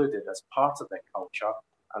included as part of their culture,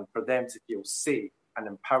 and for them to feel safe and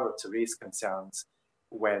empowered to raise concerns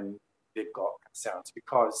when they've got concerns.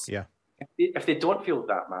 Because if they don't feel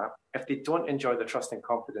that, Matt, if they don't enjoy the trust and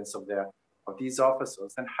confidence of these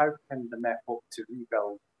officers, then how can the Met hope to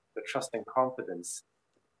rebuild the trust and confidence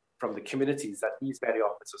from the communities that these very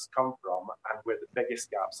officers come from and where the biggest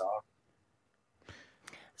gaps are?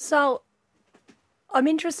 So I'm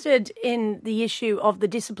interested in the issue of the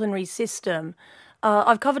disciplinary system.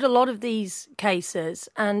 I've covered a lot of these cases,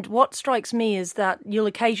 and what strikes me is that you'll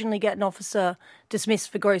occasionally get an officer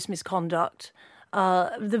dismissed for gross misconduct.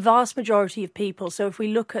 The vast majority of people, so if we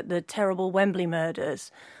look at the terrible Wembley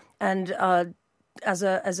murders, and as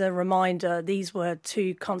a reminder, these were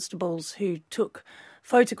two constables who took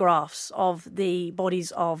photographs of the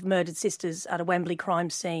bodies of murdered sisters at a Wembley crime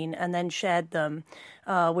scene and then shared them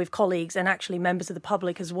with colleagues and actually members of the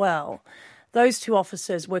public as well. Those two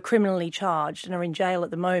officers were criminally charged and are in jail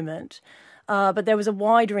at the moment. But there was a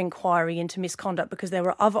wider inquiry into misconduct because there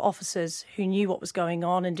were other officers who knew what was going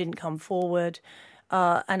on and didn't come forward,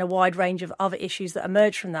 and a wide range of other issues that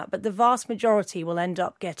emerged from that. But the vast majority will end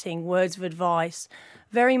up getting words of advice,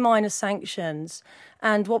 very minor sanctions.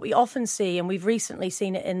 And what we often see, and we've recently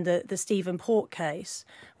seen it in the Stephen Port case,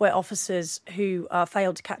 where officers who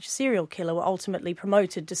failed to catch a serial killer were ultimately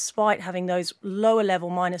promoted despite having those lower level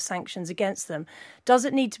minor sanctions against them. Does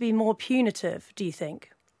it need to be more punitive, do you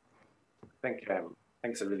think? I think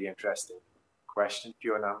it's a really interesting question,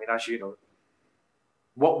 Fiona. I mean, as you know,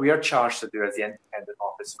 what we are charged to do as the Independent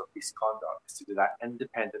Office for Police Conduct is to do that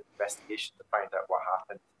independent investigation to find out what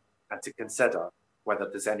happened and to consider whether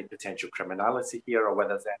there's any potential criminality here or whether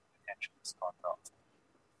there's any potential misconduct.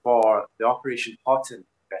 For the Operation Houghton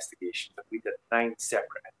investigation, that we did 9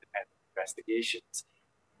 separate independent investigations,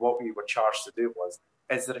 what we were charged to do was,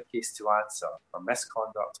 is there a case to answer for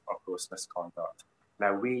misconduct or gross misconduct?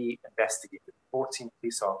 Now, we investigated 14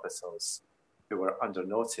 police officers who were under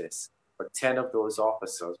notice. For 10 of those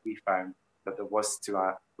officers, we found that there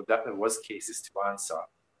was cases to answer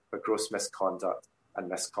for gross misconduct and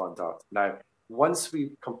misconduct. Now, once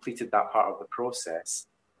we've completed that part of the process,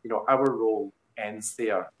 our role ends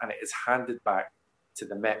there, and it is handed back to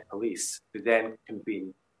the Met Police, who then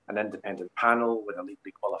convene an independent panel with a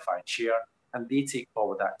legally qualified chair, and they take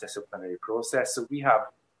forward that disciplinary process. So we have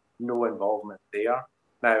no involvement there.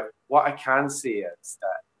 Now, what I can say is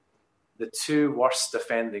that the 2 worst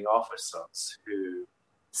offending officers who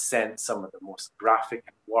sent some of the most graphic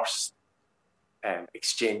and worst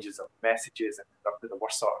exchanges of messages and conducted the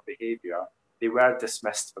worst sort of behaviour, they were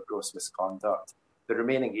dismissed for gross misconduct. The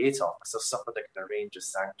remaining 8 officers suffered a range of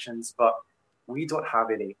sanctions, but we don't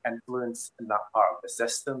have any influence in that part of the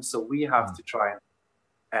system. So we have to try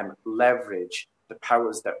and leverage the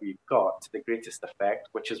powers that we've got to the greatest effect,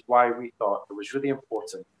 which is why we thought it was really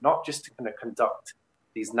important not just to kind of conduct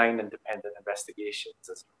these 9 independent investigations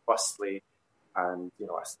as robustly and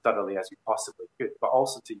as thoroughly as we possibly could, but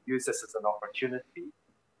also to use this as an opportunity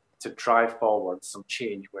to drive forward some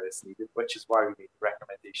change where it's needed, which is why we made the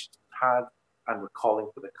recommendations we had, and we're calling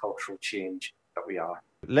for the cultural change that we are.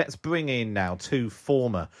 Let's bring in now 2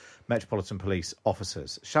 former Metropolitan Police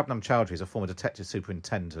officers. Shabnam Chowdhury is a former detective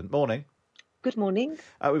superintendent. Morning. Good morning.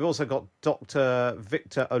 We've also got Dr.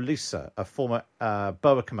 Victor Olisa, a former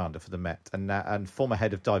borough commander for the Met and former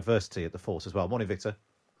head of diversity at the force as well. Morning, Victor.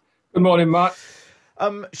 Good morning, Matt.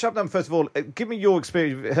 Shabnam, first of all, give me your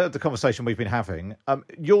experience. You've heard the conversation we've been having.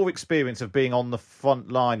 Your experience of being on the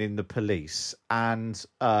front line in the police and,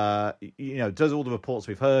 does all the reports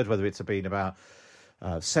we've heard, whether it's been about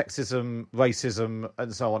sexism, racism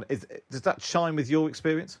and so on, does that chime with your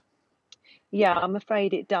experience? Yeah, I'm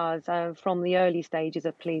afraid it does, from the early stages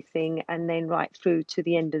of policing and then right through to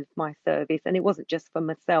the end of my service. And it wasn't just for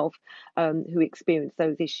myself who experienced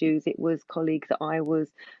those issues. It was colleagues that I was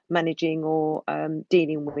managing or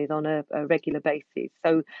dealing with on a regular basis.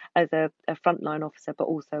 So as a frontline officer, but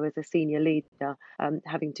also as a senior leader,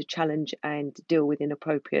 having to challenge and deal with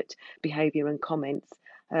inappropriate behaviour and comments.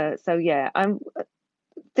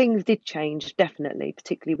 Things did change, definitely,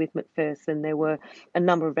 particularly with Macpherson. There were a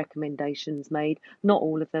number of recommendations made. Not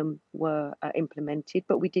all of them were implemented,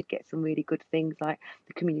 but we did get some really good things like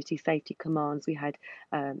the community safety commands. We had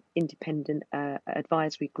independent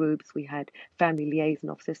advisory groups. We had family liaison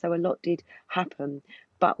officers. So a lot did happen.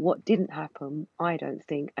 But what didn't happen, I don't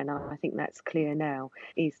think, and I think that's clear now,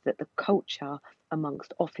 is that the culture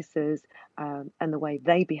amongst officers and the way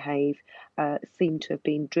they behave seemed to have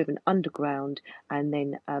been driven underground, and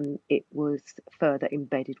then it was further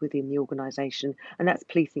embedded within the organisation. And that's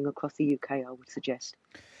policing across the UK, I would suggest.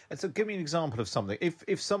 And so give me an example of something.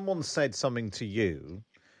 If someone said something to you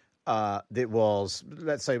that was,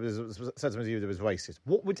 let's say, said something to you that was racist,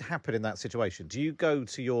 what would happen in that situation? Do you go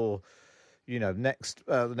to your the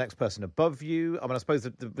next person above you? I mean, I suppose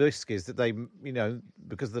the risk is that they,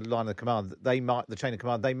 because of the line of command, the chain of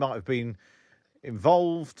command, they might have been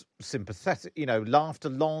involved, sympathetic, laughed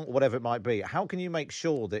along, whatever it might be. How can you make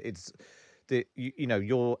sure that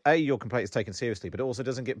your complaint is taken seriously, but it also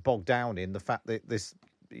doesn't get bogged down in the fact that this,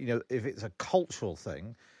 if it's a cultural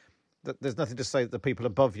thing, that there's nothing to say that the people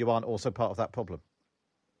above you aren't also part of that problem?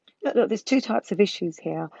 Look, there's 2 types of issues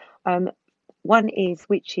here. One is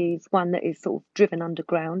one that is sort of driven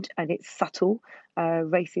underground and it's subtle,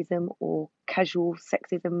 racism or casual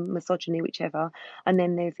sexism, misogyny, whichever. And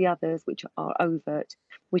then there's the others which are overt,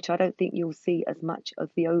 which I don't think you'll see as much of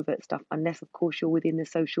the overt stuff, unless, of course, you're within the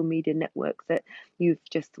social media networks that you've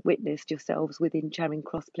just witnessed yourselves within Charing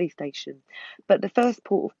Cross Police Station. But the first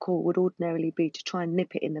port of call would ordinarily be to try and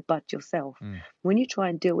nip it in the bud yourself. When you try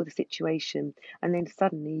and deal with a situation and then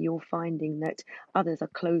suddenly you're finding that others are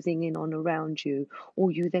closing in on around you,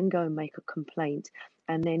 or you then go and make a complaint,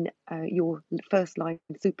 and then your first line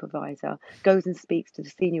supervisor goes and speaks to the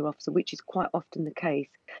senior officer, which is quite often the case.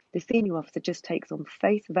 The senior officer just takes on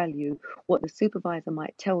face value what the supervisor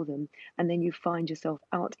might tell them, and then you find yourself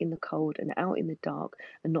out in the cold and out in the dark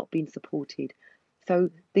and not being supported. So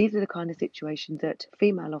these are the kind of situations that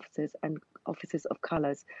female officers and officers of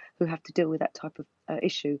colours who have to deal with that type of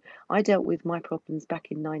issue. I dealt with my problems back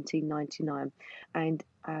in 1999,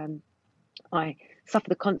 and I suffered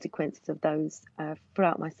the consequences of those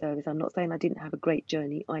throughout my service. I'm not saying I didn't have a great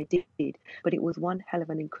journey, I did, but it was one hell of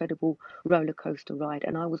an incredible roller coaster ride,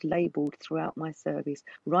 and I was labelled throughout my service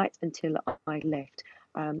right until I left.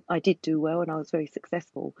 I did do well and I was very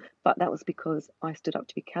successful, but that was because I stood up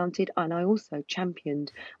to be counted, and I also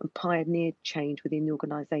championed and pioneered change within the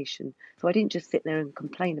organisation. So I didn't just sit there and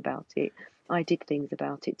complain about it. I did things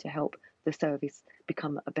about it to help the service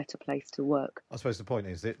become a better place to work. I suppose the point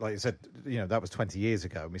is that, like you said, that was 20 years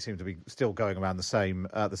ago, and we seem to be still going around the same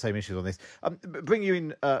issues on this. Bring you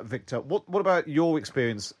in, Victor. What about your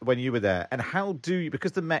experience when you were there, and how do you,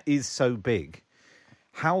 because the Met is so big,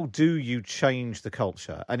 how do you change the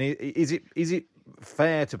culture? And is it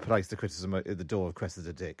fair to place the criticism at the door of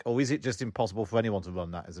Cressida Dick, or is it just impossible for anyone to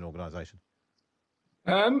run that as an organisation?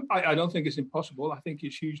 I don't think it's impossible. I think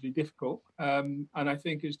it's hugely difficult. And I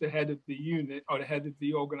think as the head of the unit or the head of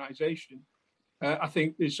the organisation, I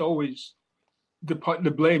think it's always the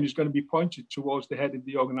blame is going to be pointed towards the head of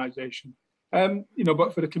the organisation.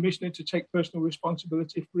 But for the Commissioner to take personal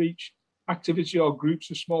responsibility for each activity or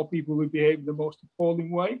groups of small people who behave the most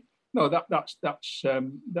appalling way, no, that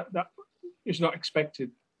is not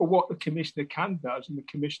expected. But what the Commissioner can do, and the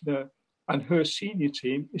Commissioner and her senior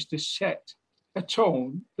team, is to set a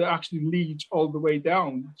tone that actually leads all the way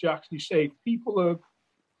down to actually say if people are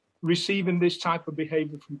receiving this type of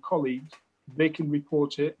behaviour from colleagues, they can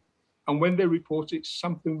report it. And when they report it,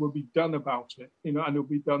 something will be done about it, and it'll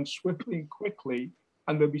be done swiftly and quickly,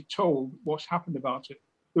 and they'll be told what's happened about it.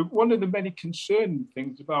 One of the many concerning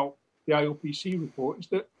things about the IOPC report is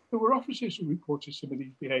that there were officers who reported some of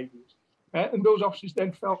these behaviours. And those officers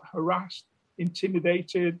then felt harassed,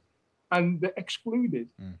 intimidated, and excluded.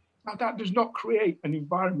 Now, that does not create an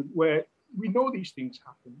environment where we know these things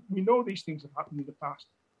happen. We know these things have happened in the past.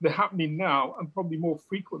 They're happening now, and probably more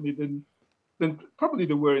frequently than probably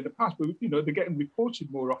they were in the past. But they're getting reported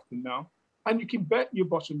more often now, and you can bet your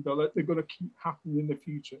bottom dollar they're going to keep happening in the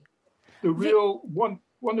future.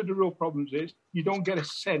 One of the real problems is you don't get a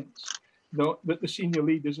sense that the senior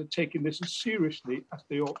leaders are taking this as seriously as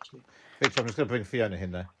they ought to. Victor, I'm just going to bring Fiona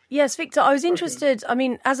in there. Yes, Victor, I was interested. I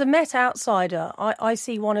mean, as a Met outsider, I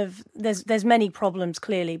see there's many problems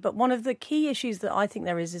clearly, but one of the key issues that I think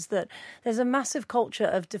there is that there's a massive culture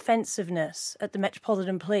of defensiveness at the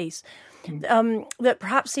Metropolitan Police, that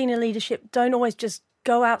perhaps senior leadership don't always just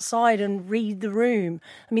go outside and read the room.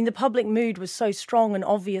 I mean, the public mood was so strong and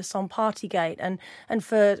obvious on Partygate. And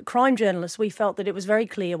for crime journalists, we felt that it was very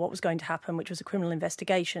clear what was going to happen, which was a criminal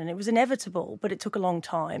investigation. It was inevitable, but it took a long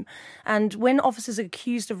time. And when officers are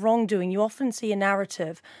accused of wrongdoing, you often see a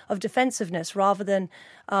narrative of defensiveness rather than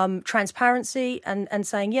transparency and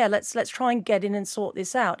saying, yeah, let's try and get in and sort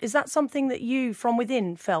this out. Is that something that you, from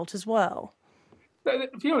within, felt as well?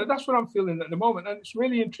 Fiona, that's what I'm feeling at the moment, and it's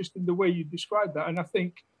really interesting the way you describe that. And I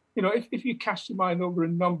think, if you cast your mind over a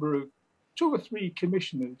number of 2 or 3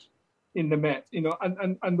 commissioners in the Met,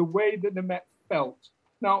 and the way that the Met felt.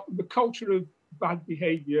 Now, the culture of bad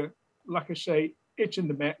behaviour, like I say, it's in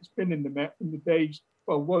the Met. It's been in the Met from the days,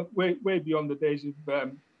 way beyond the days of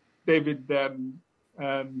David, not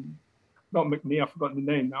McNee, I've forgotten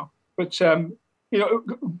the name now, but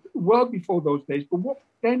well before those days. But what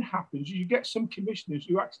then happens, you get some commissioners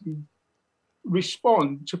who actually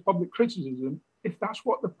respond to public criticism. If that's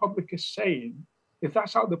what the public is saying, if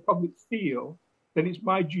that's how the public feel, then it's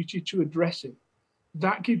my duty to address it.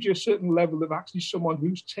 That gives you a certain level of actually someone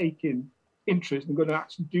who's taking interest and going to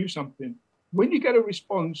actually do something. When you get a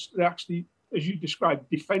response that actually, as you described,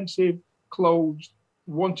 defensive, closed,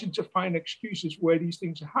 wanting to find excuses where these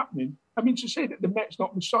things are happening, I mean, to say that the Met's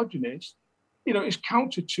not misogynist, is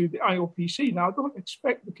counter to the IOPC. Now, I don't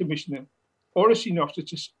expect the Commissioner or a senior officer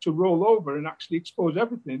to roll over and actually expose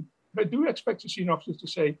everything, but I do expect a senior officer to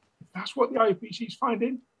say, if that's what the IOPC is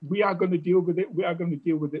finding, we are going to deal with it. We are going to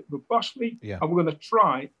deal with it robustly, and we're going to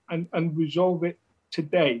try and resolve it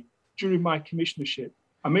today during my commissionership.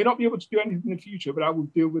 I may not be able to do anything in the future, but I will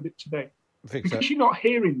deal with it today. Victor. Because you're not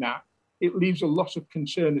hearing that, it leaves a lot of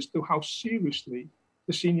concern as to how seriously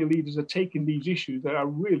the senior leaders are taking these issues that are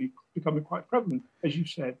really becoming quite prevalent, as you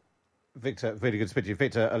said. Victor, really good to speak to you.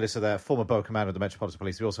 Victor Alyssa there, former borough commander of the Metropolitan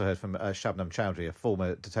Police. We also heard from Shabnam Chowdhury, a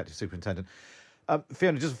former detective superintendent.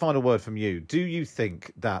 Fiona, just a final word from you. Do you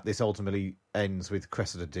think that this ultimately ends with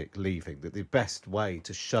Cressida Dick leaving, that the best way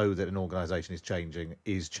to show that an organisation is changing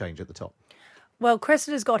is change at the top? Well,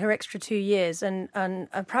 Cressida's got her extra 2 years, and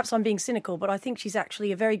perhaps I'm being cynical, but I think she's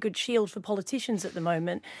actually a very good shield for politicians at the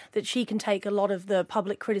moment, that she can take a lot of the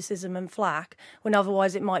public criticism and flack when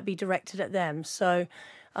otherwise it might be directed at them. So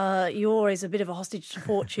you're always a bit of a hostage to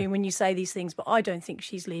fortune when you say these things, but I don't think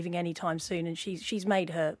she's leaving anytime soon, and she's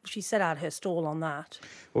set out her stall on that.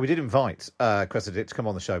 Well, we did invite Cressida Dick to come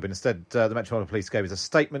on the show, but instead the Metropolitan Police gave us a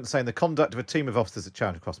statement saying the conduct of a team of officers at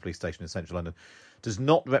Charing Cross Police Station in central London does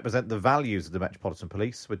not represent the values of the Metropolitan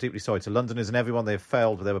Police. We're deeply sorry to Londoners and everyone they have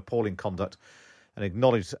failed with their appalling conduct, and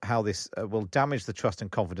acknowledge how this will damage the trust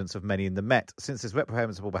and confidence of many in the Met. Since this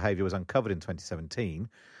reprehensible behaviour was uncovered in 2017,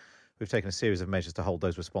 we've taken a series of measures to hold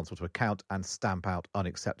those responsible to account and stamp out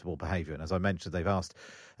unacceptable behaviour. And as I mentioned, they've asked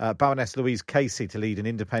Baroness Louise Casey to lead an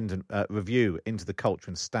independent review into the culture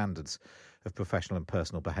and standards of professional and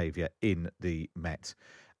personal behaviour in the Met.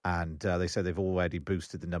 And they say they've already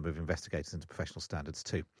boosted the number of investigators into professional standards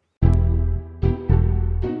too.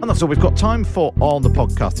 And that's all we've got time for on the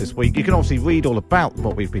podcast this week. You can obviously read all about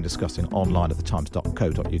what we've been discussing online at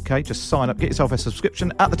thetimes.co.uk. Just sign up, get yourself a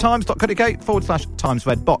subscription at thetimes.co.uk/Times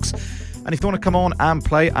Red Box. And if you want to come on and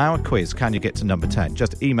play our quiz, can you get to number 10?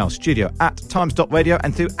 Just email studio@times.radio,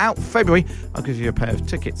 and throughout February, I'll give you a pair of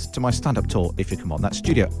tickets to my stand-up tour if you come on. That's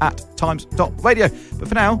studio@times.radio. But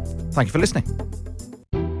for now, thank you for listening.